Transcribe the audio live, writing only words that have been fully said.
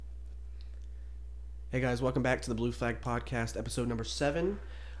Hey guys, welcome back to the Blue Flag Podcast, episode number 7.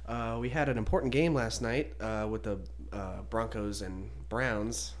 We had an important game last night with the Broncos and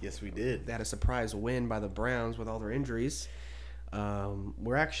Browns. Yes, we did. They had a surprise win by the Browns with all their injuries.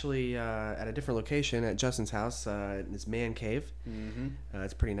 We're actually at a different location at Justin's house, in his man cave. Mm-hmm.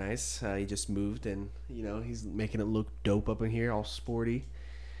 It's pretty nice. He just moved and, he's making it look dope up in here, all sporty.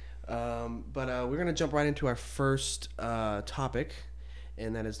 But we're going to jump right into our first topic,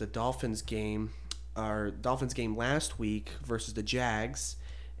 and that is the Dolphins game. Our Dolphins game last week versus the Jags,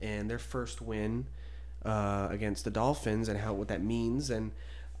 and their first win against the Dolphins, and what that means. And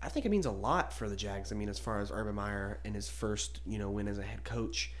I think it means a lot for the Jags. I mean, as far as Urban Meyer and his first win as a head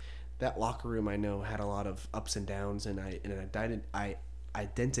coach, that locker room I know had a lot of ups and downs and an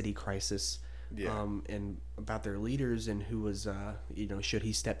identity crisis. Yeah. And about their leaders and who was should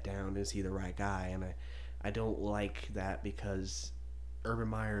he step down? Is he the right guy? And I don't like that because Urban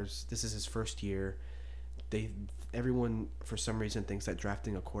Meyer's, this is his first year. Everyone for some reason thinks that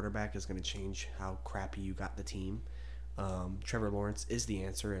drafting a quarterback is going to change how crappy you got the team. Trevor Lawrence is the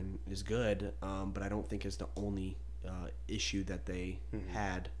answer and is good, but I don't think is the only issue that they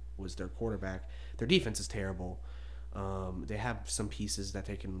had was their quarterback. Their defense is terrible. They have some pieces that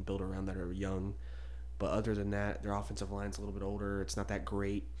they can build around that are young, but other than that, their offensive line's a little bit older. It's not that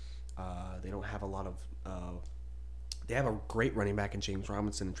great. They don't have a lot of they have a great running back in James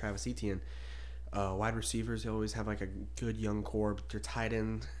Robinson and Travis Etienne. Wide receivers, they always have like a good young core. But their tight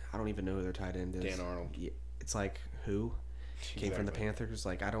end, I don't even know who their tight end is. Dan Arnold. Yeah, it's like who came from the Panthers.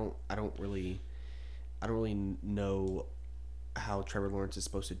 Like I don't really know how Trevor Lawrence is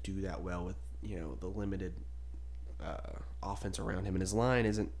supposed to do that well with the limited offense around him, and his line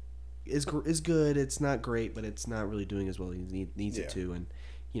is good. It's not great, but it's not really doing as well as he needs it to, and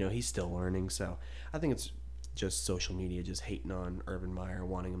he's still learning. So I think it's just social media just hating on Urban Meyer,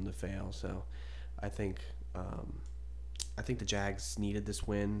 wanting him to fail. So I think the Jags needed this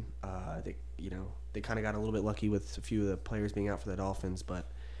win. They kind of got a little bit lucky with a few of the players being out for the Dolphins,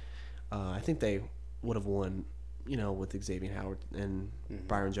 but I think they would have won, with Xavier Howard and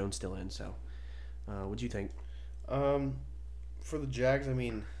Byron Jones still in. So what do you think? For the Jags, I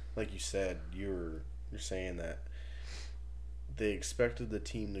mean, like you said, you're saying that they expected the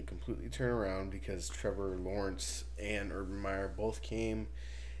team to completely turn around because Trevor Lawrence and Urban Meyer both came,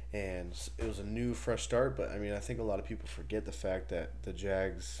 and it was a new, fresh start. But I mean, I think a lot of people forget the fact that the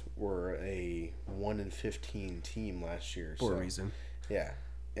Jags were a 1-15 team last year For a reason. Yeah,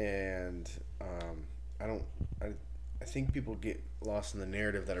 and I think people get lost in the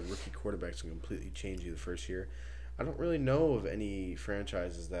narrative that a rookie quarterback can completely change you the first year. I don't really know of any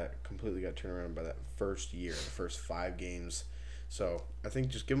franchises that completely got turned around by that first year, the first 5 games. So I think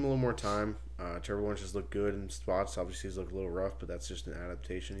just give him a little more time. Trevor Lawrence has looked good in spots. Obviously, he's looked a little rough, but that's just an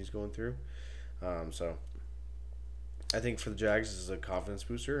adaptation he's going through. So I think for the Jags, this is a confidence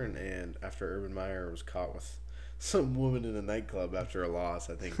booster. And after Urban Meyer was caught with some woman in a nightclub after a loss,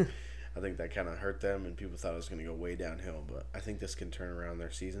 I think that kind of hurt them, and people thought it was going to go way downhill. But I think this can turn around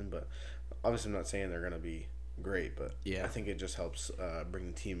their season. But obviously, I'm not saying they're going to be great, but I think it just helps bring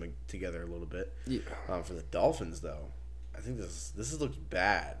the team together a little bit. Yeah. For the Dolphins, though, I think this looks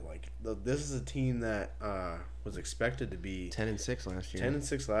bad. Like this is a team that was expected to be 10-6 last year.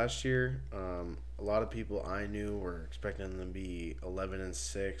 10-6 last year. A lot of people I knew were expecting them to be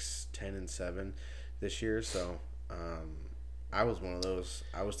 11-6, 10-7 this year. So I was one of those.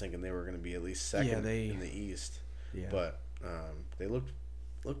 I was thinking they were going to be at least second in the East. Yeah. But they looked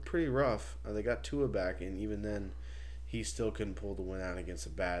pretty rough. They got Tua back, and even then, he still couldn't pull the win out against a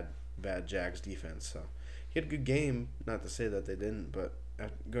bad Jags defense. So he had a good game. Not to say that they didn't, but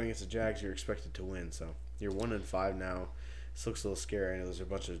going against the Jags, you're expected to win. So you're 1-5 now. This looks a little scary. I know there's a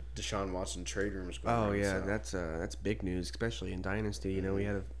bunch of Deshaun Watson trade rumors going on. Oh yeah, so. That's big news, especially in Dynasty. We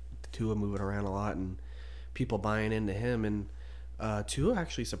had Tua moving around a lot and people buying into him, and Tua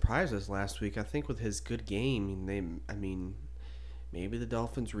actually surprised us last week. I think with his good game, maybe the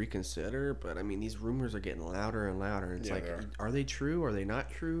Dolphins reconsider, but these rumors are getting louder and louder. It's are they true? Are they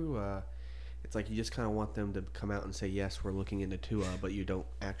not true? It's like you just kind of want them to come out and say, yes, we're looking into Tua, but you don't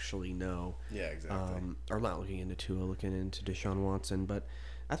actually know. Yeah, exactly. Or not looking into Tua, looking into Deshaun Watson. But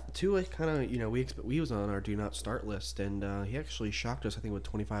Tua kind of, we was on our do not start list, and he actually shocked us, I think, with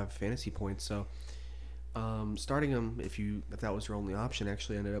 25 fantasy points. So starting him, if that was your only option,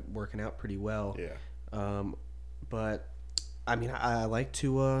 actually ended up working out pretty well. Yeah. But I like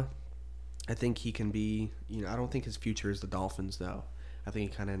Tua. I think he can be, I don't think his future is the Dolphins, though. I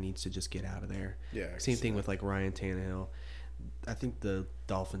think he kind of needs to just get out of there. Yeah. Same thing with like Ryan Tannehill. I think the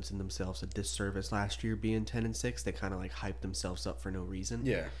Dolphins did themselves a disservice last year being 10-6. They kind of like hyped themselves up for no reason.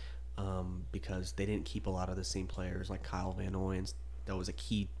 Yeah. because they didn't keep a lot of the same players like Kyle Van Noy. That was a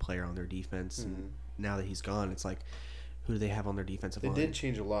key player on their defense. And now that he's gone, it's like, who do they have on their defensive line? They did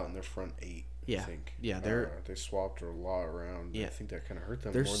change a lot in their front eight. Yeah, I think. Yeah, they swapped a lot around. Yeah. I think that kind of hurt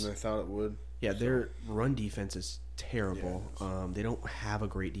them more than they thought it would. Yeah, their run defense is terrible. Yeah, they don't have a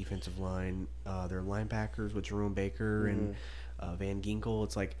great defensive line. Their linebackers with Jerome Baker and Van Ginkel,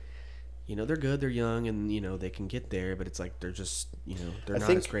 it's like, they're good, they're young, and they can get there, but it's like they're just they're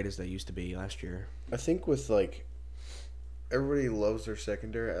not as great as they used to be last year. I think with everybody loves their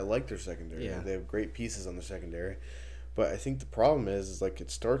secondary. I like their secondary. Yeah. They have great pieces on the secondary. But I think the problem is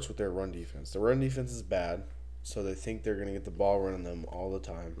it starts with their run defense. The run defense is bad, so they think they're going to get the ball running them all the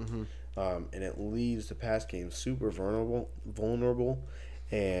time. And it leaves the pass game super vulnerable,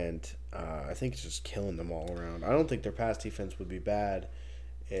 and I think it's just killing them all around. I don't think their pass defense would be bad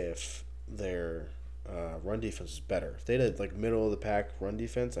if their run defense is better. If they had middle of the pack run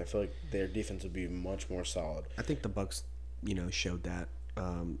defense, I feel like their defense would be much more solid. I think the Bucs, showed that.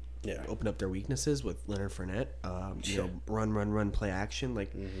 Open up their weaknesses with Leonard Fournette. Run, play action.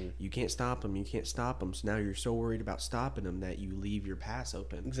 You can't stop them. So now you're so worried about stopping them that you leave your pass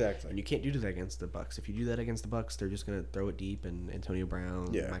open. Exactly. And you can't do that against the Bucs. If you do that against the Bucs, they're just gonna throw it deep, and Antonio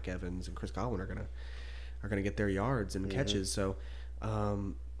Brown, Mike Evans, and Chris Godwin are gonna get their yards and catches. So,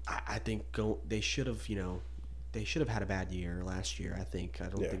 I think they should have had a bad year last year. I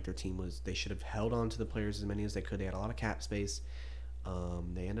don't think their team was. They should have held on to the players as many as they could. They had a lot of cap space.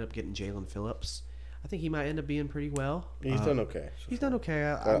 They ended up getting Jalen Phillips. I think he might end up being pretty well. He's done okay. He's done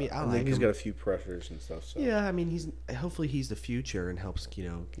okay. I think he's got a few pressures and stuff. So. Yeah, hopefully he's the future and helps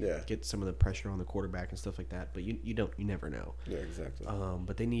get some of the pressure on the quarterback and stuff like that. But you never know. Yeah, exactly.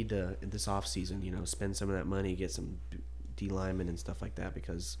 But they need to in this offseason, spend some of that money, get some D linemen and stuff like that,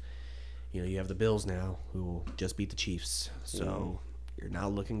 because you have the Bills now who just beat the Chiefs, so. You're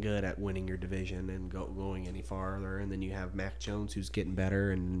not looking good at winning your division and going any farther. And then you have Mac Jones, who's getting better,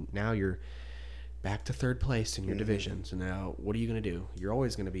 and now you're back to third place in your division. So now, what are you going to do? You're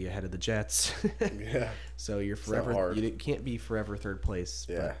always going to be ahead of the Jets. Yeah. So you're forever. You can't be forever third place.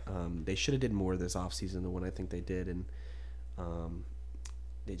 Yeah. But they should have did more this offseason than what I think they did, and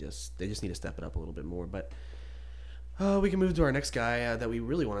they just need to step it up a little bit more. But. We can move to our next guy that we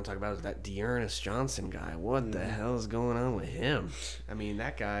really want to talk about is that Dearness Johnson guy. What the hell is going on with him?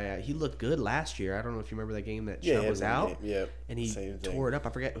 That guy, he looked good last year. I don't know if you remember that game that Chubb was out. Yeah, and he tore it up. I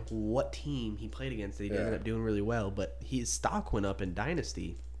forget what team he played against that he ended up doing really well, but his stock went up in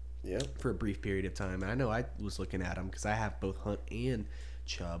Dynasty for a brief period of time. And I know I was looking at him because I have both Hunt and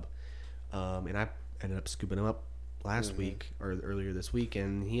Chubb, and I ended up scooping him up last week or earlier this week,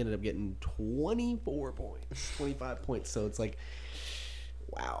 and he ended up getting 24 points, 25 points. So it's like,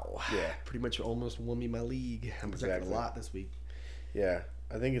 wow. Yeah. Pretty much almost won me my league. I'm projecting a lot this week. Yeah.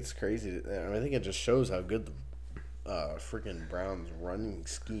 I think it's crazy. I think it just shows how good the freaking Browns running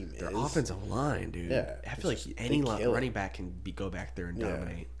scheme is. Their offensive line, dude. Yeah. I feel like any running back can go back there and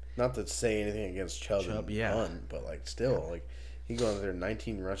dominate. Not to say anything against Chubb and Hunt, but still, he goes there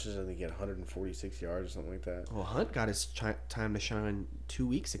 19 rushes and he get 146 yards or something like that. Well, Hunt got his time to shine 2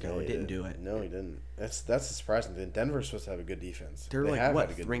 weeks ago. It didn't do it. No, he didn't. That's the surprising thing. Denver's supposed to have a good defense. They're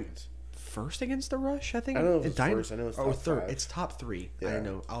ranked first against the rush, I think? I don't know if it's first. I know it's top third. five. It's top three. Yeah. I don't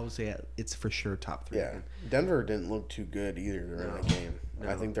know. I would say it's for sure top three. Yeah. Denver didn't look too good either during the game. No.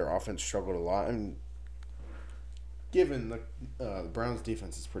 I think their offense struggled a lot. And given the Browns'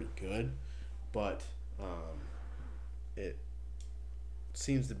 defense is pretty good, but it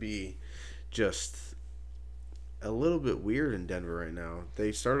seems to be just a little bit weird in Denver right now.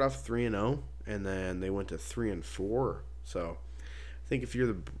 They started off 3-0, and then they went to 3-4. So I think if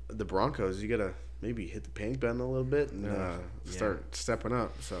you're the Broncos, you gotta maybe hit the panic button a little bit and start stepping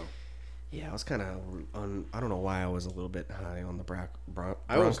up. So yeah, I was kind of on. I don't know why I was a little bit high on the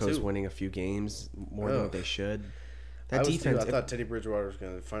Broncos winning a few games more than what they should. That defense. I thought Teddy Bridgewater was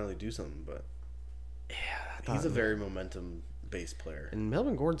gonna finally do something, but he's a very momentum-based player. And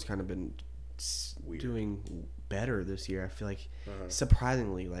Melvin Gordon's kind of been doing better this year. I feel like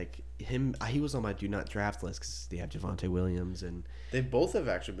surprisingly, he was on my do not draft list because they have Javonte Williams, and they both have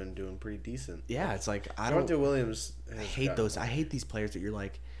actually been doing pretty decent. Yeah, it's like Javonte Williams. I hate those. I hate these players that you're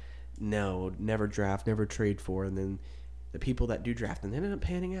like, no, never draft, never trade for, and then the people that do draft and they end up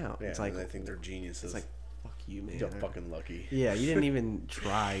panning out. Yeah, it's like I think they're geniuses. It's like, fuck you, man. You're fucking lucky. Yeah, you didn't even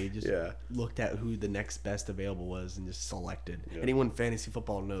try. You just looked at who the next best available was and just selected. Yeah. Anyone in fantasy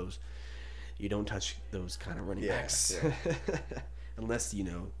football knows you don't touch those kind of running backs. Yeah. Unless,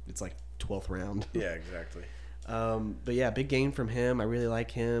 it's like 12th round. Yeah, exactly. But yeah, big game from him. I really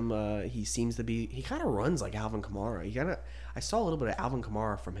like him. He seems to be. He kind of runs like Alvin Kamara. I saw a little bit of Alvin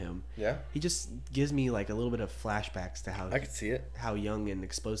Kamara from him. Yeah. He just gives me like a little bit of flashbacks to I could see it. how young and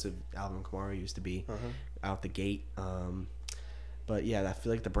explosive Alvin Kamara used to be out the gate. But yeah, I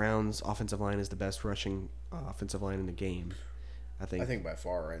feel like the Browns' offensive line is the best rushing offensive line in the game. I think by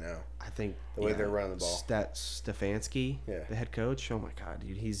far right now. I think the way they're running the ball. Stefanski, the head coach. Oh my God,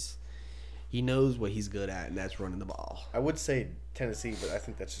 dude, he knows what he's good at, and that's running the ball. I would say Tennessee, but I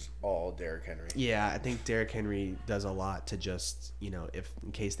think that's just all Derrick Henry. Yeah, I think Derrick Henry does a lot to just, if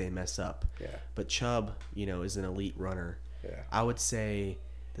in case they mess up. Yeah. But Chubb, is an elite runner. Yeah. I would say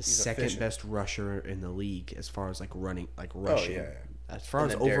the second efficient. best rusher in the league as far as rushing. Oh yeah. As far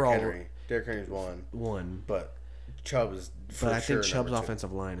And as then overall, Derrick Henry's one, but Chubb is. But I think Chubb's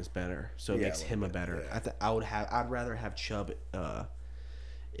offensive line is better, so it makes him a better. Yeah. I'd rather have Chubb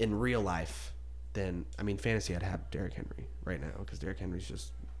in real life than fantasy. I'd have Derrick Henry right now because Derrick Henry's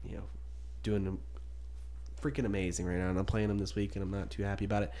just doing freaking amazing right now, and I'm playing him this week, and I'm not too happy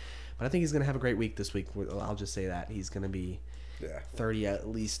about it. But I think he's gonna have a great week this week. I'll just say that he's gonna be 30 at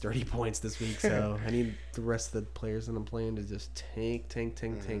least 30 points this week. So I need the rest of the players that I'm playing to just tank.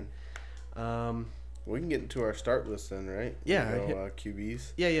 We can get into our start list then, right? Yeah.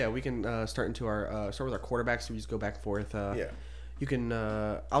 QBs. Yeah. We can start with our quarterbacks. So we just go back and forth. You can.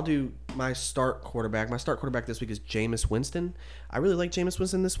 I'll do my start quarterback. My start quarterback this week is Jameis Winston. I really like Jameis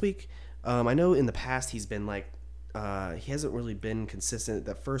Winston this week. I know in the past he's been he hasn't really been consistent.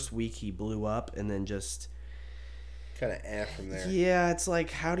 That first week he blew up and then just kind of from there. Yeah, it's like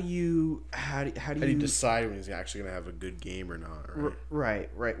how do you decide when he's actually gonna have a good game or not? Right.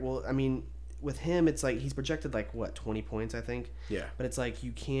 Well, with him, it's like he's projected 20 points, I think. Yeah. But it's like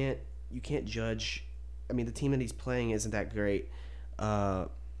you can't judge. The team that he's playing isn't that great at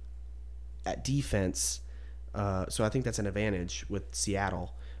defense, so I think that's an advantage with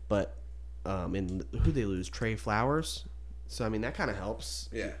Seattle. But and who they lose? Trey Flowers. So that kind of helps.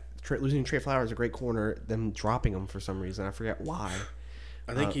 Yeah. Losing Trey Flowers, a great corner. Them dropping him for some reason, I forget why.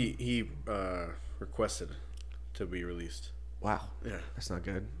 I think he requested to be released. Wow. Yeah. That's not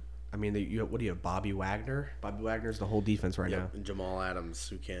good. What do you have? Bobby Wagner. Bobby Wagner's the whole defense right now. And Jamal Adams,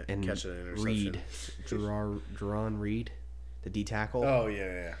 who can't and catch an interception. Reed, Jerron Reed, the D tackle. Oh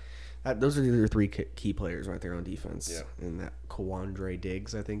yeah. Those are the three key players right there on defense. Yeah. And that Kawandre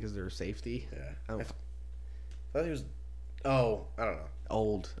Diggs, I think, is their safety. Yeah. I thought he was. Oh, I don't know.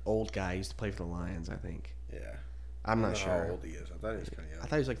 Old guy. Used to play for the Lions, I think. Yeah. I'm not sure how old he is. I thought he was kind of young. I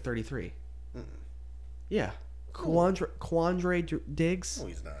thought he was 33. Mm-mm. Yeah. Kawandre Diggs. No,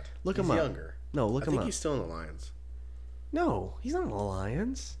 he's not. Look him up. He's younger. No, look him up. I think he's still in the Lions. No, he's not in the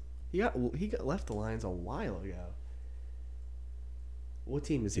Lions. He got left the Lions a while ago. What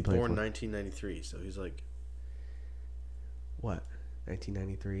team is he playing for? Born 1993, so he's like... What?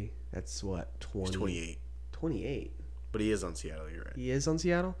 1993? That's what? 28. 28? But he is on Seattle, you're right. He is on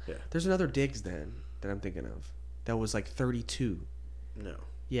Seattle? Yeah. There's another Diggs then that I'm thinking of. That was 32. No.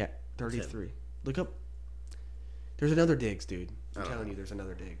 Yeah, 33. Look up. There's another Diggs, dude. I'm telling you, there's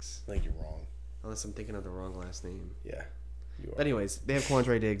another Diggs. I think you're wrong. Unless I'm thinking of the wrong last name. Yeah. You are. But anyways, they have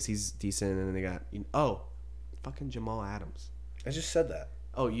Quandre Diggs. He's decent. And then they got... fucking Jamal Adams. I just said that.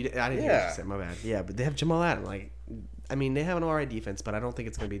 Oh, I didn't hear what you said. My bad. Yeah, but they have Jamal Adams. They have an alright defense, but I don't think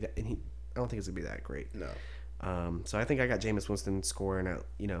it's gonna be that. I don't think it's gonna be that great. No. So I think I got Jameis Winston scoring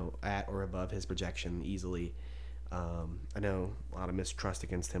at or above his projection easily. I know a lot of mistrust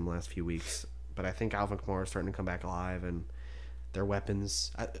against him last few weeks, but I think Alvin Kamara is starting to come back alive, and their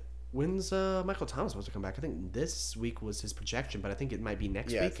weapons. When's Michael Thomas supposed to come back? I think this week was his projection, but I think it might be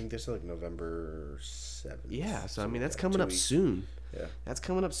next week. Yeah, I think they're November 7th. Yeah, so that's coming up soon. Yeah. That's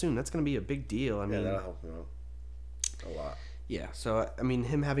coming up soon. That's going to be a big deal. That'll help him out a lot. Yeah, so,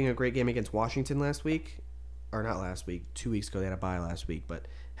 him having a great game against Washington last week, or not last week, 2 weeks ago, they had a bye last week, but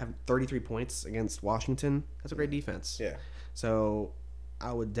having 33 points against Washington, that's a great defense. Yeah. So,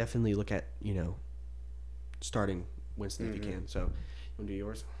 I would definitely look at, starting Winston if you can. So, you want to do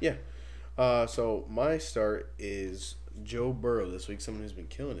yours? Yeah. So, my start is Joe Burrow this week, someone who's been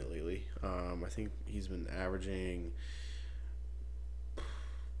killing it lately. I think he's been averaging...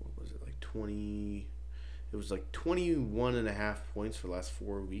 20. It was 21.5 points for the last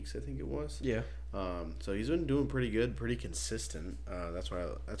 4 weeks, I think it was. Yeah. So he's been doing pretty good, pretty consistent. That's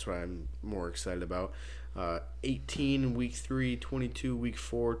what I'm more excited about. 18 in week 3, 22 week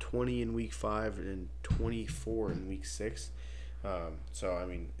 4, 20 in week 5, and 24 in week 6.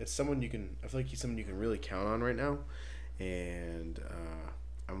 So it's someone I feel like he's someone you can really count on right now, and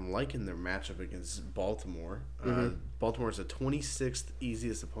I'm I'm liking their matchup against Baltimore. Mm-hmm. Baltimore is the 26th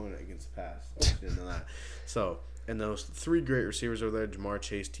easiest opponent against the pass. I didn't know that. So, and those three great receivers over there, Jamar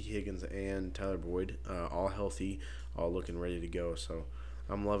Chase, T. Higgins, and Tyler Boyd, all healthy, all looking ready to go. So,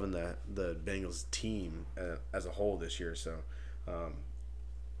 I'm loving the Bengals team as a whole this year. So,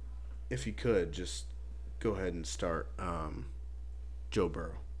 if you could, just go ahead and start Joe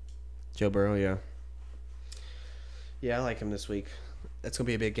Burrow. Joe Burrow, yeah. Yeah, I like him this week. It's going to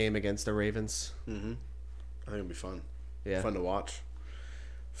be a big game against the Ravens. Mm-hmm. I think it'll be fun. Yeah. Fun to watch.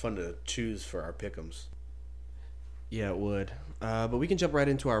 Fun to choose for our pick'ems. Yeah, it would. But we can jump right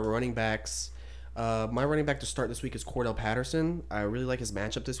into our running backs. My running back to start this week is Cordell Patterson. I really like his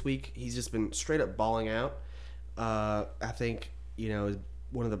matchup this week. He's just been straight up balling out. I think,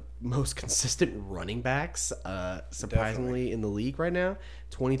 one of the most consistent running backs, surprisingly, Definitely. in the league right now.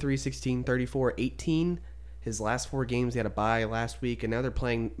 23, 16, 34, 18. His last 4 games, he had a bye last week, and now they're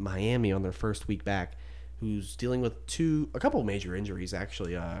playing Miami on their first week back, who's dealing with a couple of major injuries,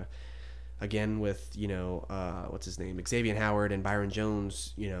 actually. Again, with, what's his name? Xavier Howard and Byron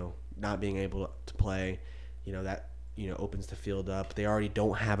Jones, not being able to play. That, opens the field up. They already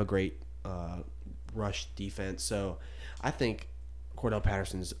don't have a great rush defense. So I think Cordell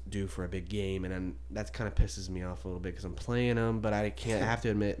Patterson's due for a big game, and then that kind of pisses me off a little bit because I'm playing him, but I have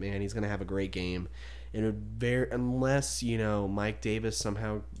to admit, man, he's going to have a great game. And unless, Mike Davis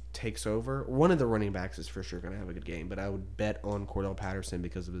somehow takes over, one of the running backs is for sure going to have a good game, but I would bet on Cordell Patterson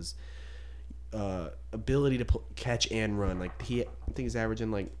because of his ability to catch and run. I think he's averaging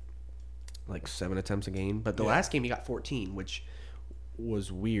like 7 attempts a game, but the last game he got 14, which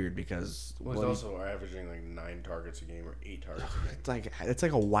was weird because He's also averaging like 9 targets a game or 8 targets a game. It's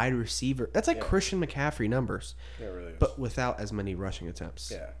like a wide receiver. That's like Christian McCaffrey numbers. Yeah, it really is. But without as many rushing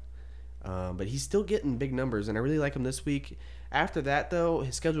attempts. Yeah. But he's still getting big numbers, and I really like him this week. After that, though,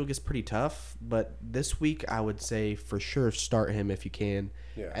 his schedule gets pretty tough. But this week, I would say for sure start him if you can,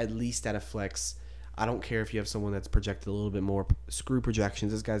 at least at a flex. I don't care if you have someone that's projected a little bit more. Screw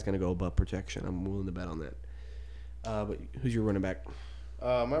projections. This guy's going to go above projection. I'm willing to bet on that. But who's your running back?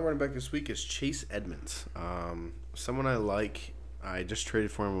 My running back this week is Chase Edmonds. Someone I like. I just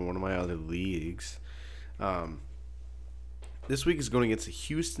traded for him in one of my other leagues. This week is going against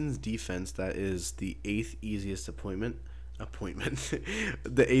Houston's defense. That is the 8th easiest opponent,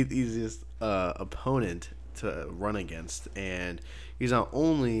 the 8th easiest opponent to run against. And he's not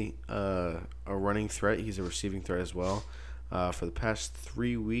only a running threat, he's a receiving threat as well. For the past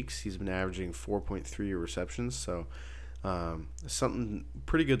 3 weeks, he's been averaging 4.3 receptions. So something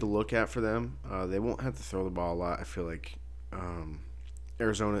pretty good to look at for them. They won't have to throw the ball a lot. I feel like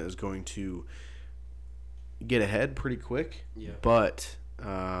Arizona is going to get ahead pretty quick, but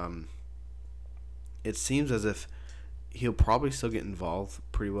it seems as if he'll probably still get involved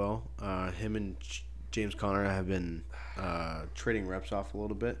pretty well. Him and James Conner have been trading reps off a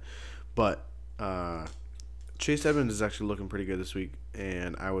little bit, but Chase Edmonds is actually looking pretty good this week,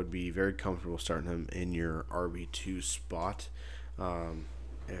 and I would be very comfortable starting him in your RB2 spot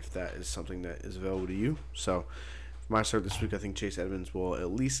if that is something that is available to you. So my start this week, I think Chase Edmonds will at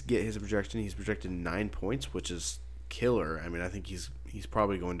least get his projection. He's projected 9 points, which is killer. I mean, I think he's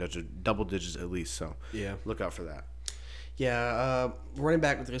probably going to double digits at least. So look out for that. Yeah, running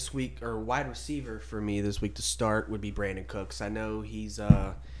back this week, or wide receiver for me this week to start would be Brandon Cooks. I know he's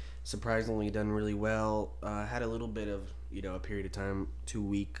surprisingly done really well. Had a little bit of a period of time, 2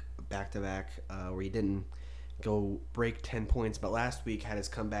 week back to back, where he didn't go break 10 points, but last week had his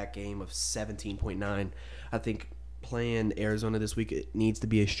comeback game of 17.9. I think playing Arizona this week, it needs to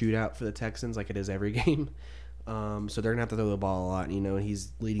be a shootout for the Texans like it is every game. So they're going to have to throw the ball a lot, and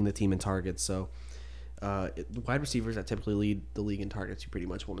he's leading the team in targets. So wide receivers that typically lead the league in targets, you pretty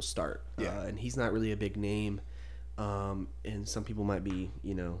much want to start. And he's not really a big name, and some people might be,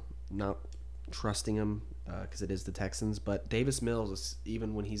 not trusting him because it is the Texans. But Davis Mills,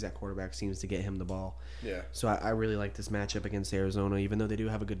 even when he's at quarterback, seems to get him the ball. Yeah. So I really like this matchup against Arizona, even though they do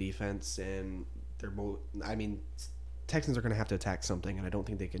have a good defense, and they're both. I mean, Texans are going to have to attack something, and I don't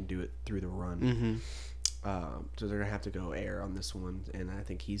think they can do it through the run. So they're going to have to go air on this one, and I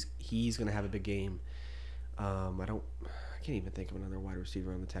think he's going to have a big game. I can't even think of another wide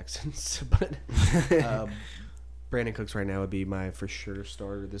receiver on the Texans, but Brandon Cooks right now would be my for sure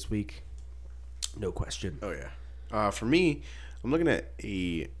starter this week, no question. Oh yeah. For me, I'm looking at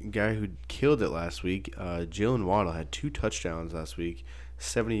a guy who killed it last week. Jalen Waddle had 2 touchdowns last week,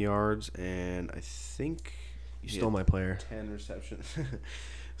 70 yards, and I think you stole my player. 10 receptions.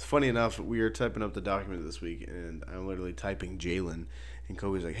 It's funny enough, we were typing up the document this week, and I'm literally typing Jalen, and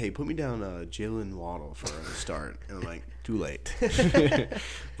Kobe's like, "Hey, put me down Jalen Waddle for the start," and I'm like, "Too late."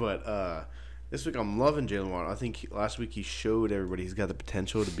 But this week I'm loving Jalen Waddle. I think last week he showed everybody he's got the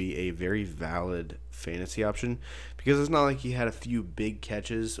potential to be a very valid fantasy option because it's not like he had a few big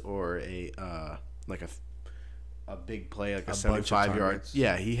catches or like a big play like a 75-yard.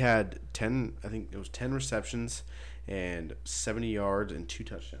 Yeah, he had 10. I think it was 10 receptions and 70 yards and 2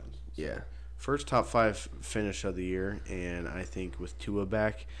 touchdowns. Yeah. First top 5 finish of the year, and I think with Tua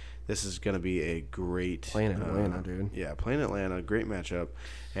back, this is going to be a great playing Atlanta, dude. Yeah, playing Atlanta, great matchup,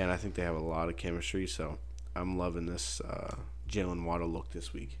 and I think they have a lot of chemistry. So I'm loving this Jalen Waddle look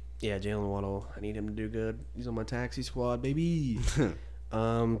this week. Yeah, Jalen Waddle. I need him to do good. He's on my taxi squad, baby.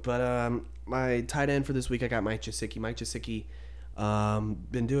 My tight end for this week, I got Mike Gesicki. Mike Gesicki,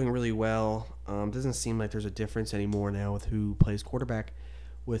 been doing really well. Doesn't seem like there's a difference anymore now with who plays quarterback.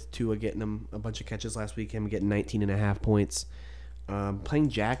 With Tua getting him a bunch of catches last week, him getting 19.5 points. Playing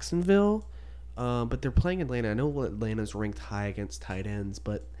Jacksonville, but they're playing Atlanta. I know Atlanta's ranked high against tight ends,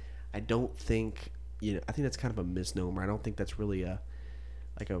 but I don't think I think that's kind of a misnomer. I don't think that's really a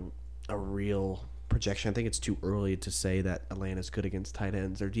real projection. I think it's too early to say that Atlanta's good against tight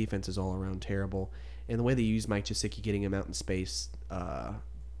ends. Their defense is all around terrible, and the way they use Mike Gesicki, getting him out in space,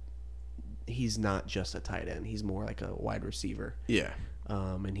 he's not just a tight end. He's more like a wide receiver. Yeah.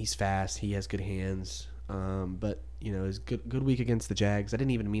 And he's fast. He has good hands. But it's good week against the Jags. I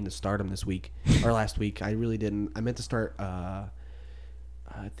didn't even mean to start him this week or last week. I really didn't. I meant to start. I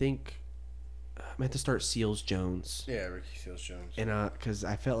meant to start Seals Jones. Yeah, Ricky Seals Jones. And because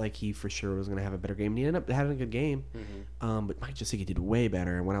I felt like he for sure was going to have a better game. And he ended up having a good game. Mm-hmm. But Mike Gesicki did way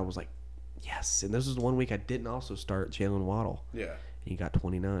better. And when I was like, yes. And this was the one week I didn't also start Jalen Waddle. Yeah. And he got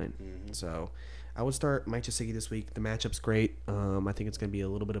 29. Mm-hmm. So I would start Mike Gesicki this week. The matchup's great. I think it's going to be a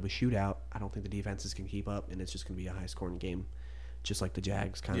little bit of a shootout. I don't think the defenses can keep up, and it's just going to be a high-scoring game, just like the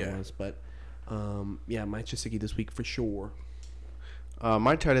Jags kind of was. But, Mike Gesicki this week for sure.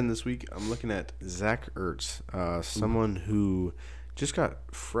 My tight end this week, I'm looking at Zach Ertz, someone who just got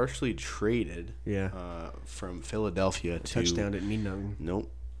freshly traded from Philadelphia to... Touchdown didn't mean nothing. Nope.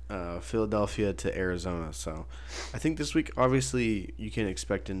 Philadelphia to Arizona. So I think this week, obviously, you can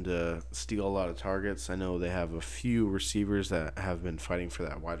expect him to steal a lot of targets. I know they have a few receivers that have been fighting for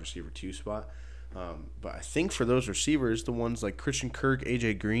that wide receiver 2 spot. But I think for those receivers, the ones like Christian Kirk,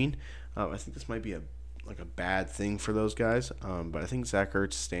 AJ Green, I think this might be a bad thing for those guys. But I think Zach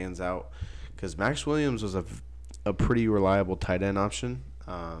Ertz stands out because Max Williams was a pretty reliable tight end option.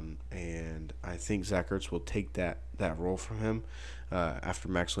 And I think Zach Ertz will take that role from him after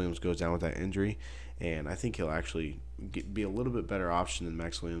Max Williams goes down with that injury. And I think he'll actually be a little bit better option than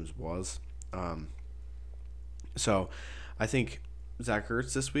Max Williams was. So I think Zach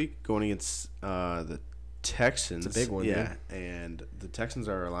Ertz this week going against the Texans. It's a big one, yeah. And the Texans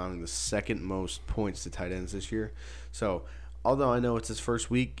are allowing the second most points to tight ends this year. So although I know it's his first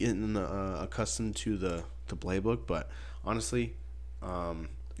week getting accustomed to the playbook, but honestly,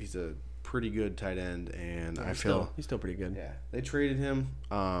 he's a pretty good tight end, and I feel he's still pretty good. Yeah, they traded him.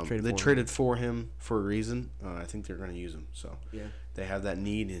 They traded for him for a reason. I think they're going to use him. So yeah, they have that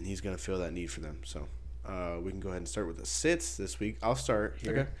need, and he's going to fill that need for them. So we can go ahead and start with the sits this week. I'll start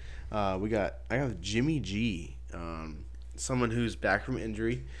here. Okay. I have Jimmy G, someone who's back from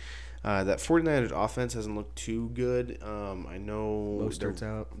injury. That 49ers offense hasn't looked too good. I know Mostert's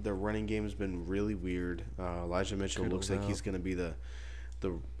out. The running game has been really weird. Elijah Mitchell looks like he's going to be the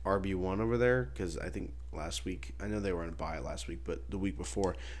RB1 over there because I think last week, I know they were on a bye last week, but the week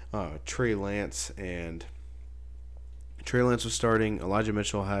before, Trey Lance was starting. Elijah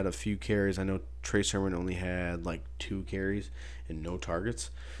Mitchell had a few carries. I know Trey Sermon only had like 2 carries and no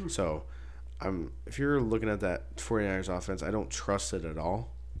targets. So if you're looking at that 49ers offense, I don't trust it at all.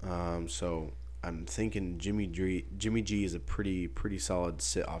 So I'm thinking Jimmy G is a pretty solid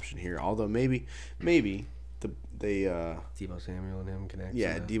sit option here. Although maybe Deebo Samuel and him connect.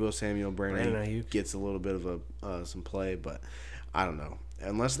 Yeah, Deebo Samuel, Brandon Ayuk gets a little bit of some play, but I don't know.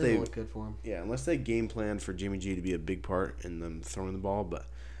 Unless they look good for him. Yeah, unless they game plan for Jimmy G to be a big part in them throwing the ball, but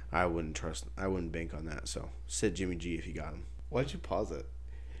I wouldn't bank on that. So sit Jimmy G if you got him. Why'd you pause it?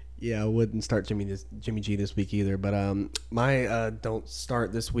 Yeah, I wouldn't start Jimmy G this week either. But my don't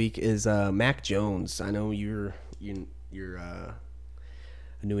start this week is Mac Jones. I know you're a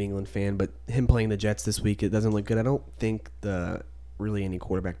New England fan, but him playing the Jets this week, it doesn't look good. I don't think really any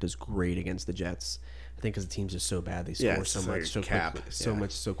quarterback does great against the Jets. I think because the team's just so bad, they score so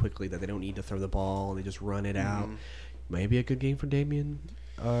much so quickly that they don't need to throw the ball and they just run it out. Maybe a good game for Damian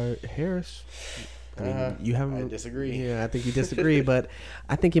Harris. I mean, you haven't. I disagree. Yeah, I think you disagree, but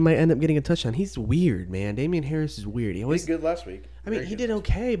I think he might end up getting a touchdown. He's weird, man. Damian Harris is weird. He He always. did good last week. I mean, Very he good. did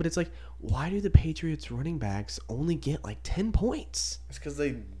okay, but it's like, why do the Patriots running backs only get like 10 points? It's because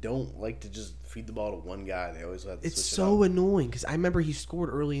they don't like to just feed the ball to one guy. They always have to It's switch so it up. annoying because I remember he scored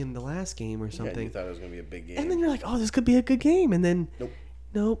early in the last game or Yeah, something. and you thought it was going to be a big game. And then you're like, oh, this could be a good game. And then,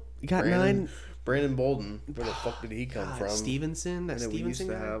 nope. You got Brandon Bolden. Where the fuck did he come God, from? Stevenson. That And then we used Stevenson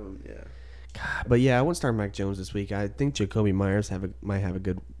to guy? have him. Yeah. God, but yeah, I won't start Mac Jones this week. I think Jacoby Myers might have a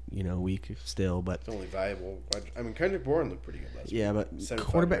good week still, but It's only valuable. I mean, Kendrick Bourne looked pretty good last week. yeah, but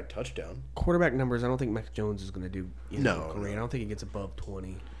 75-yard touchdown. quarterback numbers. I don't think Mac Jones is going to do No, great. no. I don't think he gets above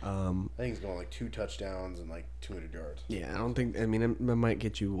 20. I think he's going like 2 touchdowns and like 200 yards. Yeah, I don't think. I mean, it might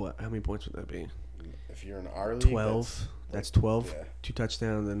get you what? How many points would that be? If you're in our league, 12. That's 12. yeah. 2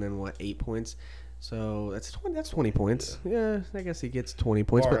 touchdowns and then what? 8 points. So that's 20. That's 20 points. Yeah, I guess he gets 20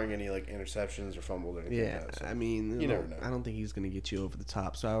 points. barring any like interceptions or fumbles or anything Yeah, like that. So. I mean, You never know. I don't think he's going to get you over the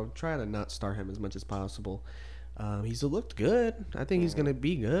top. So I'll try to not start him as much as possible. He's looked good. I think he's going to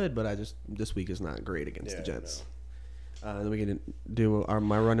be good, but this week is not great against the Jets. Then we can do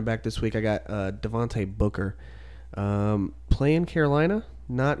my running back this week. I got Devontae Booker playing Carolina.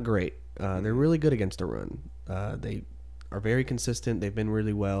 Not great. They're really good against the run. They are very consistent. They've been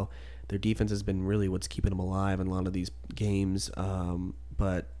really well. Their defense has been really what's keeping them alive in a lot of these games.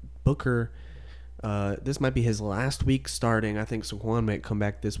 But Booker, this might be his last week starting. I think Saquon might come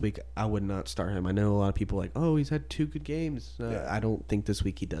back this week. I would not start him. I know a lot of people are like, oh, he's had 2 good games. I don't think this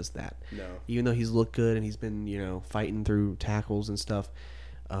week he does that. No. Even though he's looked good and he's been, fighting through tackles and stuff,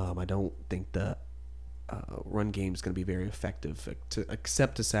 I don't think the run game is going to be very effective,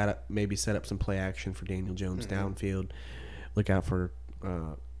 except to set up some play action for Daniel Jones downfield. Look out for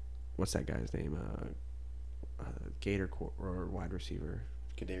what's that guy's name? Gator or wide receiver.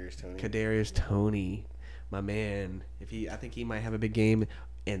 Kadarius Toney, my man. I think he might have a big game.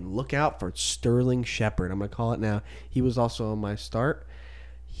 And look out for Sterling Shepard. I'm gonna call it now. He was also on my start.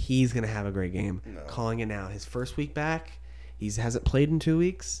 He's gonna have a great game. No. Calling it now. His first week back, he hasn't played in 2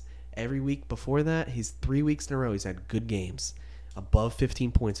 weeks. Every week before that, he's 3 weeks in a row. He's had good games, above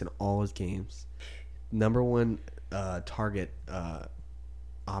 15 points in all his games. Number one target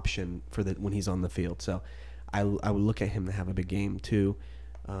option for when he's on the field. So I would look at him to have a big game too.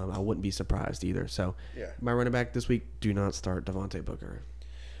 I wouldn't be surprised either. So my running back this week, do not start Devontae Booker.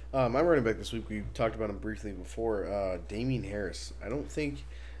 My running back this week, we talked about him briefly before. Damian Harris. I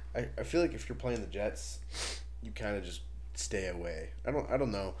feel like if you're playing the Jets, you kind of just stay away. I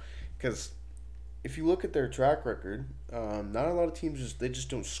don't know, because if you look at their track record, not a lot of teams just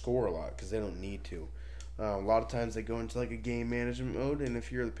don't score a lot because they don't need to. A lot of times they go into like a game management mode, and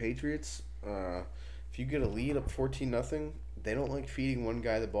if you're the Patriots, if you get a lead up 14-0, they don't like feeding one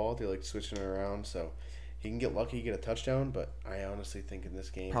guy the ball. They like switching it around. So he can get lucky, get a touchdown, but I honestly think in this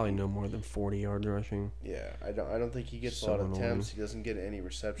game probably no more than 40 yards rushing. Yeah, I don't think he gets a lot of attempts. He doesn't get any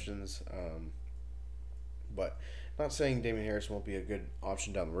receptions. But not saying Damian Harris won't be a good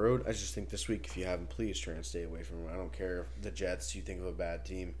option down the road. I just think this week, if you have him, please try and stay away from him. I don't care if the Jets, you think of a bad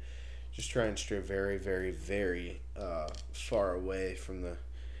team. Just try and stray very, very, very far away from the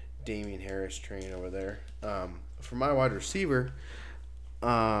Damian Harris train over there. For my wide receiver,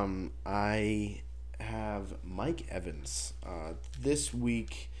 I have Mike Evans. This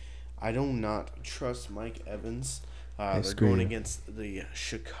week, I do not trust Mike Evans. They're going against the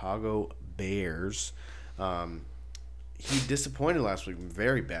Chicago Bears. He disappointed last week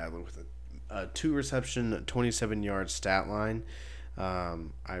very badly with a 2-reception, 27-yard stat line.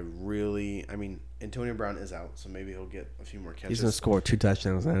 Antonio Brown is out, so maybe he'll get a few more catches. He's going to score 2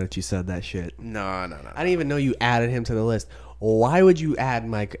 touchdowns now that you said that shit. No. I didn't even know you added him to the list. Why would you add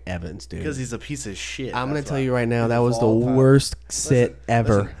Mike Evans, dude? Because he's a piece of shit. I'm going to tell you right now, that was the worst sit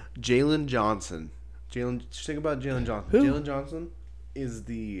ever. Jalen Johnson. Just think about Jalen Johnson. Who? Jalen Johnson is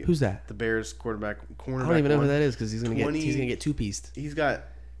the... Who's that? The Bears cornerback. I don't even know who that is because he's going to get 2-pieced. He's got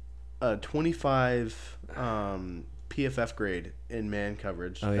a 25 PFF grade in man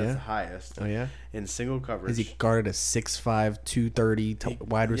coverage. Oh, That's the highest. Oh, yeah? In single coverage. Has he guarded a 6'5", 230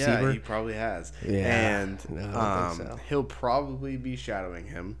 wide receiver? Yeah, he probably has. Yeah. And I think so. he'll probably be shadowing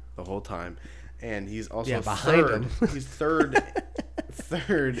him the whole time. And he's also behind third. him. He's third.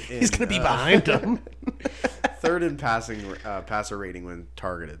 Third. He's going to be behind him. Third in passer rating when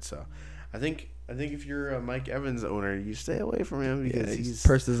targeted. So, I think if you're a Mike Evans owner, you stay away from him because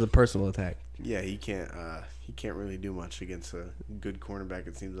he's a personal attack. Yeah, he can't really do much against a good cornerback.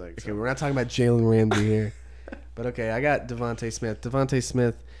 It seems like. Okay, we're not talking about Jalen Ramsey here, but okay, I got Devontae Smith. Devontae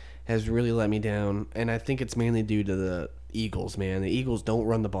Smith has really let me down, and I think it's mainly due to the Eagles. Man, the Eagles don't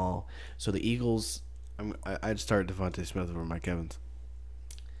run the ball, so the Eagles I'd start Devontae Smith over Mike Evans.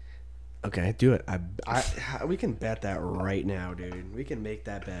 Okay, do it. We can bet that right now, dude. We can make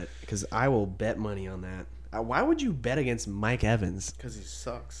that bet because I will bet money on that. Why would you bet against Mike Evans? Because he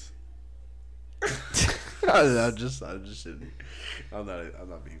sucks. I'm just kidding. I'm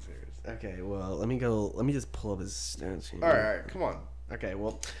not being serious. Okay, well, let me just pull up his stats here. All right, come on. Okay,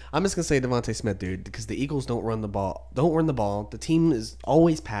 well, I'm just gonna say Devontae Smith, dude, because the Eagles don't run the ball. The team is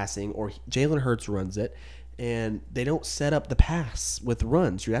always passing, or Jalen Hurts runs it, and they don't set up the pass with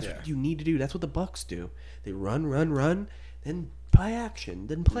runs. That's what you need to do. That's what the Bucs do. They run, then play action,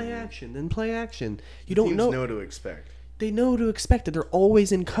 then play action, then play action. You don't know what to expect. They know to expect it. They're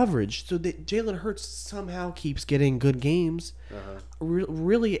always in coverage. So Jalen Hurts somehow keeps getting good games.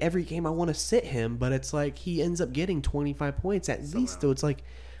 Really, every game I want to sit him, but it's like he ends up getting 25 points at least. So it's like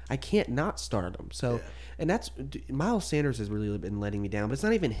I can't not start him. So, and that's Miles Sanders has really been letting me down. But it's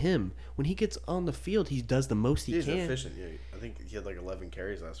not even him. When he gets on the field, he does the most he can. He's efficient. Yeah, I think he had like 11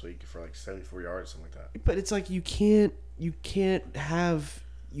 carries last week for like 74 yards, something like that. But it's like you can't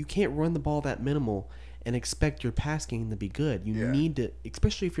run the ball that minimal and expect your pass game to be good. You need to,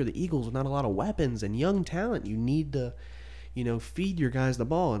 especially if you're the Eagles with not a lot of weapons and young talent, you need to, feed your guys the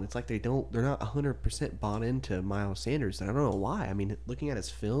ball. And it's like they're not 100% bought into Miles Sanders. And I don't know why. I mean, looking at his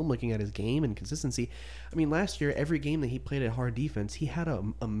film, looking at his game and consistency. I mean, last year, every game that he played at hard defense, he had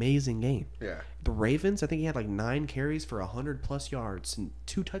an amazing game. Yeah. The Ravens, I think he had like 9 carries for 100+ yards and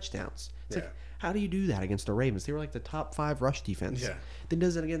 2 touchdowns. It's like, how do you do that against the Ravens? They were like the top 5 rush defense. Yeah. Then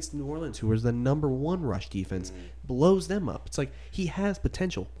does it against New Orleans, who was the number 1 rush defense, blows them up. It's like he has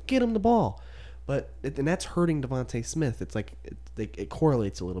potential. Get him the ball. And that's hurting Devontae Smith. It's like it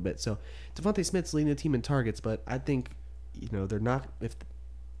correlates a little bit. So Devontae Smith's leading the team in targets, but I think they're not.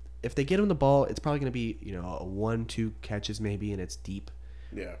 If they get him the ball, it's probably going to be a 1-2 catches maybe, and it's deep,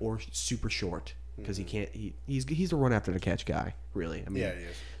 or super short. Because he can't. He's a run after the catch guy, really. I mean, he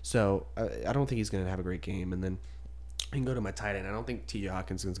is. So I don't think he's going to have a great game. And then I can go to my tight end. I don't think T.J.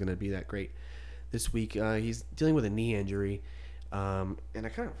 Hawkinson's going to be that great this week. He's dealing with a knee injury, and I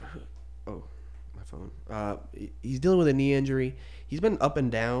kind of my phone. He's dealing with a knee injury. He's been up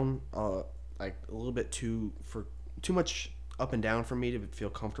and down, like a little bit too much up and down for me to feel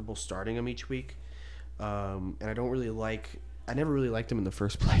comfortable starting him each week. And I never really liked him in the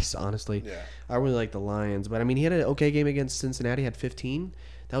first place, honestly. Yeah. I really like the Lions. But, I mean, he had an okay game against Cincinnati, had 15.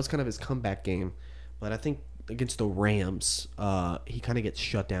 That was kind of his comeback game. But I think against the Rams, he kind of gets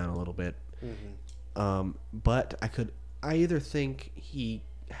shut down a little bit. But I either think he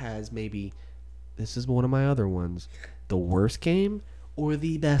has maybe, this is one of my other ones, the worst game or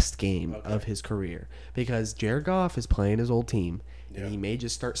the best game of his career. Because Jared Goff is playing his old team, and he may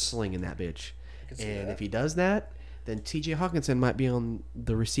just start slinging that bitch. And if he does that, then T.J. Hawkinson might be on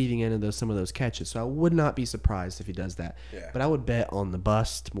the receiving end of some of those catches. So I would not be surprised if he does that. Yeah. But I would bet on the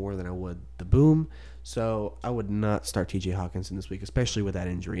bust more than I would the boom. So I would not start T.J. Hawkinson this week, especially with that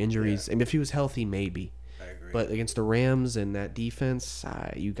injury. Injuries, and if he was healthy, maybe. I agree. But against the Rams and that defense,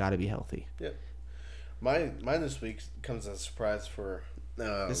 you got to be healthy. Yeah. Mine this week comes as a surprise for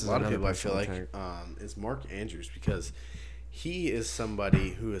a This is lot of another people, I feel like, person is Mark Andrews, because he is somebody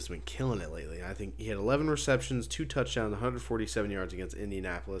who has been killing it lately. I think he had 11 receptions, 2 touchdowns, 147 yards against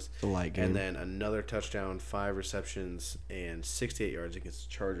Indianapolis. The light game. And then another touchdown, 5 receptions, and 68 yards against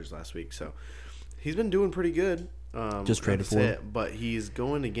the Chargers last week. So he's been doing pretty good. Just traded for him. But he's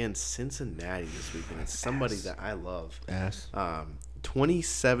going against Cincinnati this week, and it's somebody that I love.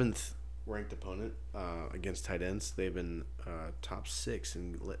 27th ranked opponent against tight ends. They've been top 6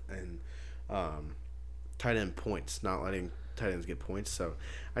 in tight end points, not letting tight ends get points. So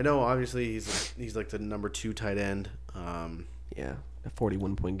I know obviously he's like the number 2 tight end. A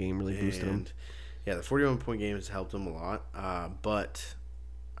 41-point game really boosted him. Yeah, the 41-point game has helped him a lot. But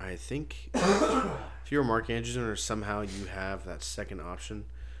I think if you're Mark Andrews or somehow you have that second option,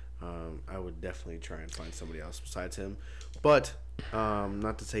 I would definitely try and find somebody else besides him. But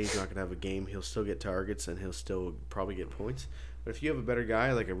not to say he's not going to have a game. He'll still get targets and he'll still probably get points. But if you have a better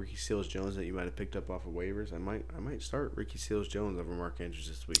guy like a Ricky Seals-Jones that you might have picked up off of waivers, I might start Ricky Seals-Jones over Mark Andrews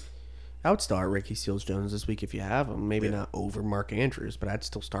this week. I would start Ricky Seals-Jones this week if you have him. Maybe not over Mark Andrews, but I'd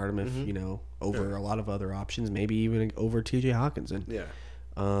still start him if over a lot of other options. Maybe even over T.J. Hawkinson. Yeah.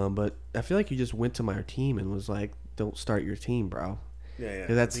 But I feel like you just went to my team and was like, "Don't start your team, bro." Yeah.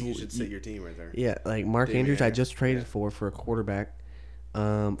 I think you should sit your team right there. Yeah, like Mark Andrews, I just traded for a quarterback.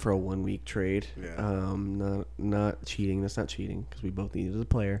 For a 1-week trade. Yeah. Not cheating. That's not cheating because we both needed a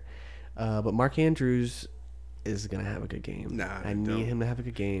player. But Mark Andrews is gonna have a good game. Nah, I need him to have a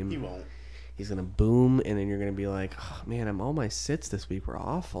good game. He won't. He's gonna boom, and then you're gonna be like, oh, man, all my sits this week were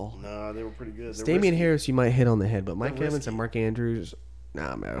awful. No, they were pretty good. Damian Harris, you might hit on the head, but Mike They're Evans risky. and Mark Andrews,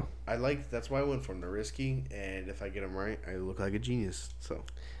 nah, man. That's why I went for them. They're risky, and if I get them right, I look like a genius. So,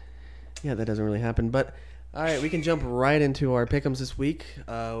 Yeah, that doesn't really happen. But all right, we can jump right into our pick'ems this week.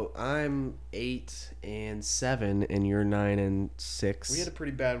 I'm 8-7, and you're 9-6. we had a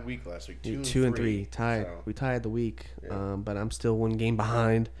pretty bad week last week. 2 and 3 tied. So, We tied the week, Yeah. but I'm still one game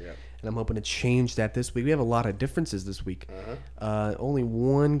behind, yeah. and I'm hoping to change that this week. We have a lot of differences this week. Uh-huh. Only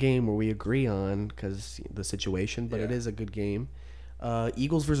one game where we agree on because the situation, but it Yeah. is a good game.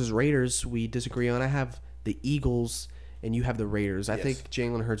 Eagles versus Raiders, we disagree on. I have the Eagles, and you have the Raiders. I Yes. think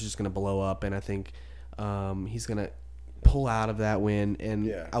Jalen Hurts is just going to blow up, and I think he's going to pull out of that win. And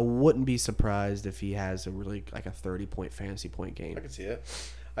Yeah. I wouldn't be surprised if he has a really like a 30-point fantasy point game. I can see it.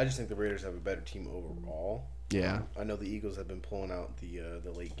 I just think the Raiders have a better team overall. Yeah. I know the Eagles have been pulling out the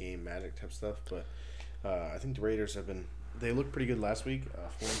late game magic type stuff, but I think the Raiders they looked pretty good last week.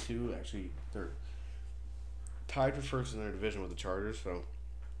 4-2. Actually, they're tied for first in their division with the Chargers, so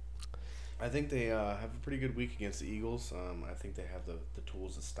I think they have a pretty good week against the Eagles. I think they have the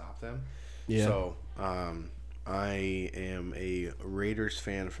tools to stop them. Yeah. So I am a Raiders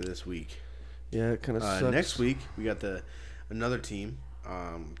fan for this week. Yeah, it kind of sucks. Next week we got another team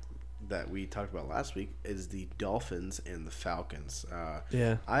that we talked about last week is the Dolphins and the Falcons.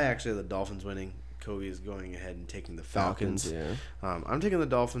 Yeah. I actually have the Dolphins winning. Kobe is going ahead and taking the Falcons. Yeah. I'm taking the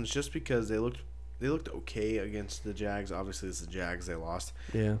Dolphins just because they looked okay against the Jags. Obviously, it's the Jags. They lost.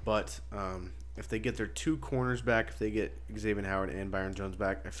 Yeah. But if they get their two corners back, if they get Xavier Howard and Byron Jones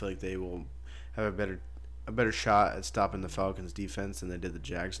back, I feel like they will have a better shot at stopping the Falcons defense than they did the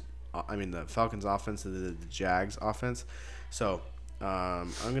Jags. The Falcons offense than they did the Jags offense. So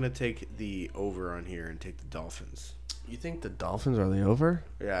I'm gonna take the over on here and take the Dolphins. You think the Dolphins are the over?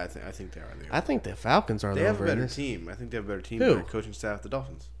 Yeah, I think they are the over. I think the Falcons are They the have over. a in better this. team. I think they have a better team. Who? Better coaching staff. The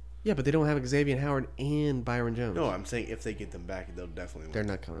Dolphins. Yeah, but they don't have Xavier Howard and Byron Jones. No, I'm saying if they get them back, they'll definitely win. They're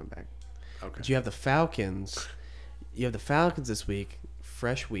not coming back. Okay. But you have the Falcons. You have the Falcons this week.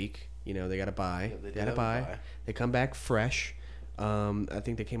 Fresh week. You know, they got to buy. Yeah, they they did got to have a buy. bye. They come back fresh. I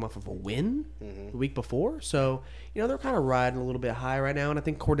think they came off of a win the week before. So, they're kind of riding a little bit high right now. And I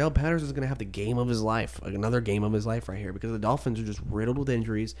think Cordell Patterson is going to have the game of his life, like another game of his life right here, because the Dolphins are just riddled with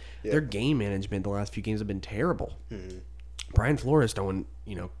injuries. Yeah. Their game management the last few games have been terrible. Mm-hmm. Brian Flores throwing,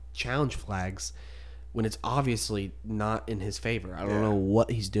 challenge flags when it's obviously not in his favor. I don't Yeah. know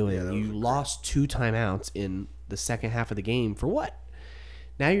what he's doing. Yeah, that You was lost 2 timeouts in the second half of the game for what?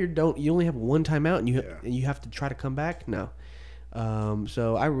 Now you only have 1 timeout and you have to try to come back? No.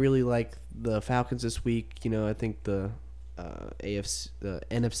 So I really like the Falcons this week. I think the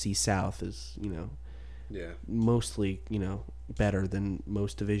NFC South is, Yeah. mostly, better than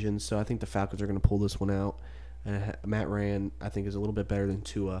most divisions. So I think the Falcons are going to pull this one out. Matt Ryan, I think, is a little bit better than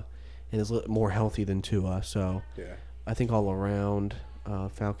Tua and is a little more healthy than Tua. So Yeah. I think all around,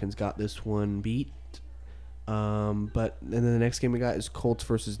 Falcons got this one beat. But and then the next game we got is Colts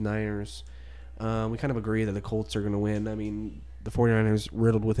versus Niners. We kind of agree that the Colts are going to win. I mean, the 49ers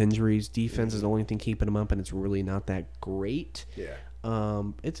riddled with injuries. Defense is the only thing keeping them up, and it's really not that great. Yeah.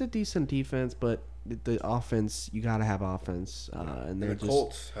 It's a decent defense, but the offense, you got to have offense. And The they're just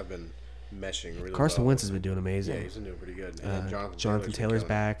Colts have been meshing really Carson well. Wentz has been doing amazing. Yeah, he's been doing pretty good. And then Jonathan Taylor's been killing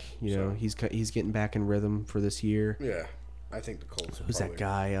back. So- He's getting back in rhythm for this year. it. Yeah. I think the Colts are Who's that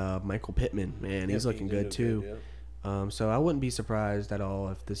guy? Michael Pittman. Man, he's looking doing good too. yeah. So I wouldn't be surprised at all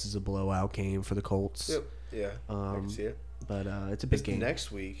if this is a blowout game for the Colts. Yep. Yeah. I can see it. But it's a big game.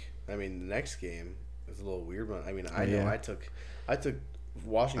 Next week, the next game is a little weird one. I mean, I yeah. know I took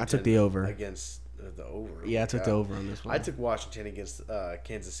Washington. I took the over. Against the over. Yeah, I took the over on this one. I took Washington against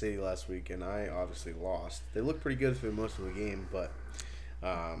Kansas City last week, and I obviously lost. They looked pretty good for most of the game, but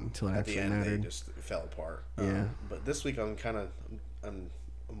Until it at actually the end mattered. they just fell apart. Yeah. But this week I'm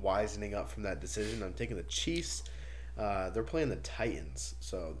wisening up from that decision. I'm taking the Chiefs. They're playing the Titans.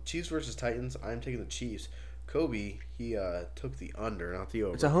 So Chiefs versus Titans. I'm taking the Chiefs. Kobe, he took the under, not the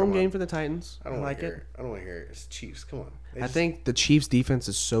over. It's a home game for the Titans. I don't like hear it. it. I don't want to hear it. It's Chiefs. Come on. I think the Chiefs' defense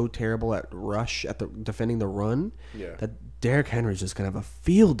is so terrible at defending the run Yeah. that Derrick Henry's just gonna have a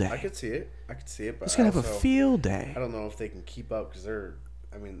field day. I could see it. But He's gonna have a also- field day. I don't know if they can keep up because their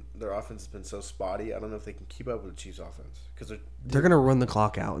offense has been so spotty. I don't know if they can keep up with the Chiefs' offense because They're gonna run the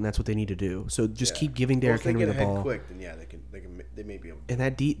clock out, and that's what they need to do. So just keep giving Derrick Henry the If they get ball. ahead quick, then yeah, they may be able to.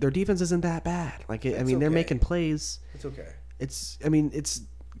 And their defense isn't that bad. They're okay. making plays. It's okay. It's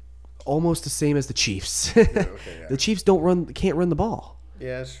almost the same as the Chiefs. Okay, yeah. The Chiefs can't run the ball.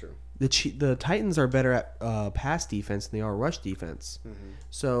 Yeah, that's true. The Titans are better at pass defense than they are rush defense. Mm-hmm.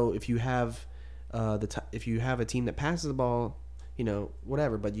 So if you have if you have a team that passes the ball,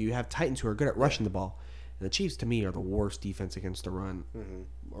 whatever, but you have Titans who are good at rushing the ball. And the Chiefs, to me, are the worst defense against the run,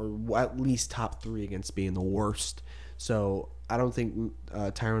 or at least top 3 against being the worst. So I don't think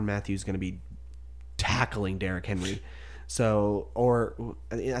Tyrann Mathieu is going to be tackling Derrick Henry. So, or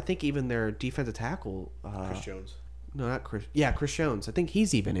I think even their defensive tackle, Chris Jones. No, not Chris. Yeah, Chris Jones. I think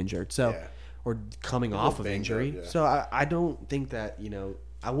he's even injured. So, or coming off of injury. Up, So I don't think that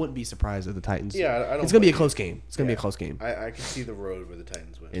I wouldn't be surprised if the Titans. Yeah, I don't. It's gonna be a close game. It's gonna be a close game. I can see the road where the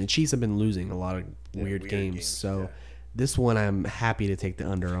Titans win. And the Chiefs have been losing a lot of weird games. So this one I'm happy to take the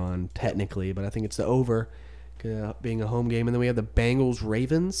under on technically, but I think it's the over, being a home game, and then we have the Bengals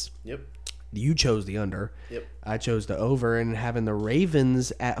Ravens. Yep. You chose the under. Yep. I chose the over, and having the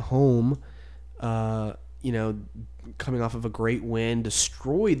Ravens at home, coming off of a great win,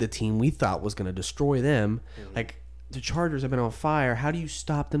 destroyed the team we thought was going to destroy them. Like, the Chargers have been on fire. How do you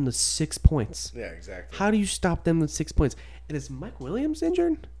stop them to 6 points? Yeah, exactly. How do you stop them to 6 points? And is Mike Williams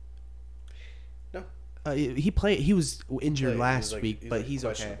injured? No. He was injured last week, but he's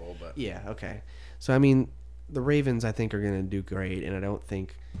okay. But. Yeah, okay. So, I mean, the Ravens, I think, are going to do great, and I don't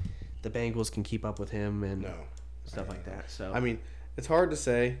think the Bengals can keep up with him and stuff like that. So, I mean, it's hard to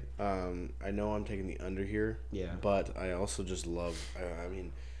say. I know I'm taking the under here. Yeah. But I also just love. I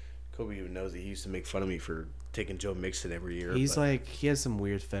mean, Kobe even knows that he used to make fun of me for taking Joe Mixon every year. He's he has some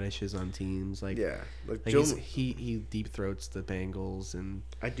weird fetishes on teams. Like Joe, he deep throats the Bengals, and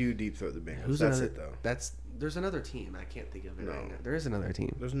I do deep throat the Bengals. That's it though. There's another team. I can't think of it. No. Right now. There is another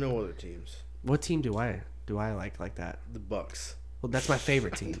team. There's no other teams. What team do I like that? The Bucks. Well, that's my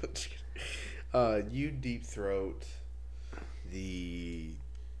favorite team. You deep throat the.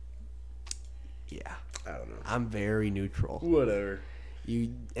 Yeah. I don't know. I'm very neutral. Whatever.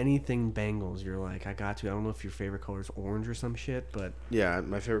 Anything Bengals, you're like, I got to. I don't know if your favorite color is orange or some shit, but yeah,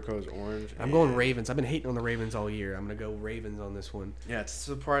 my favorite color is orange. I'm going Ravens. I've been hating on the Ravens all year. I'm gonna go Ravens on this one. Yeah, it's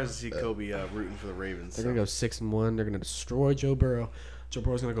a surprise to see Kobe rooting for the Ravens. They're gonna go 6-1. They're gonna destroy Joe Burrow. Joe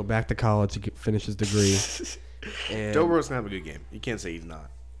Burrow's gonna go back to college to finish his degree. And Joe Burrow's gonna have a good game. You can't say he's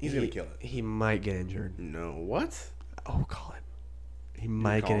not. He's gonna kill it. He might get injured. No, what? Oh, call it. He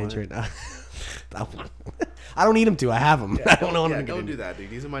might get injured. I don't need him to. I have him. Yeah, I don't know. Don't do that, dude.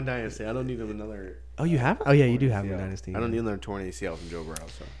 He's in my dynasty. I don't need him another. Oh, you have? Oh, yeah, you do have him in dynasty. I don't need another torn ACL from Joe Burrow.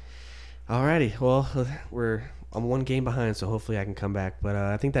 So. Alrighty. Well, I'm one game behind, so hopefully I can come back. But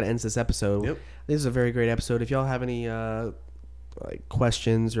I think that ends this episode. Yep. This is a very great episode. If y'all have any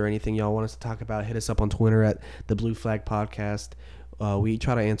questions or anything y'all want us to talk about, hit us up on Twitter at the Blue Flag Podcast. We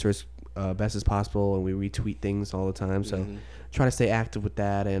try to answer as best as possible, and we retweet things all the time. So try to stay active with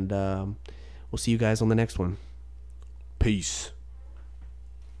that, and we'll see you guys on the next one. Peace.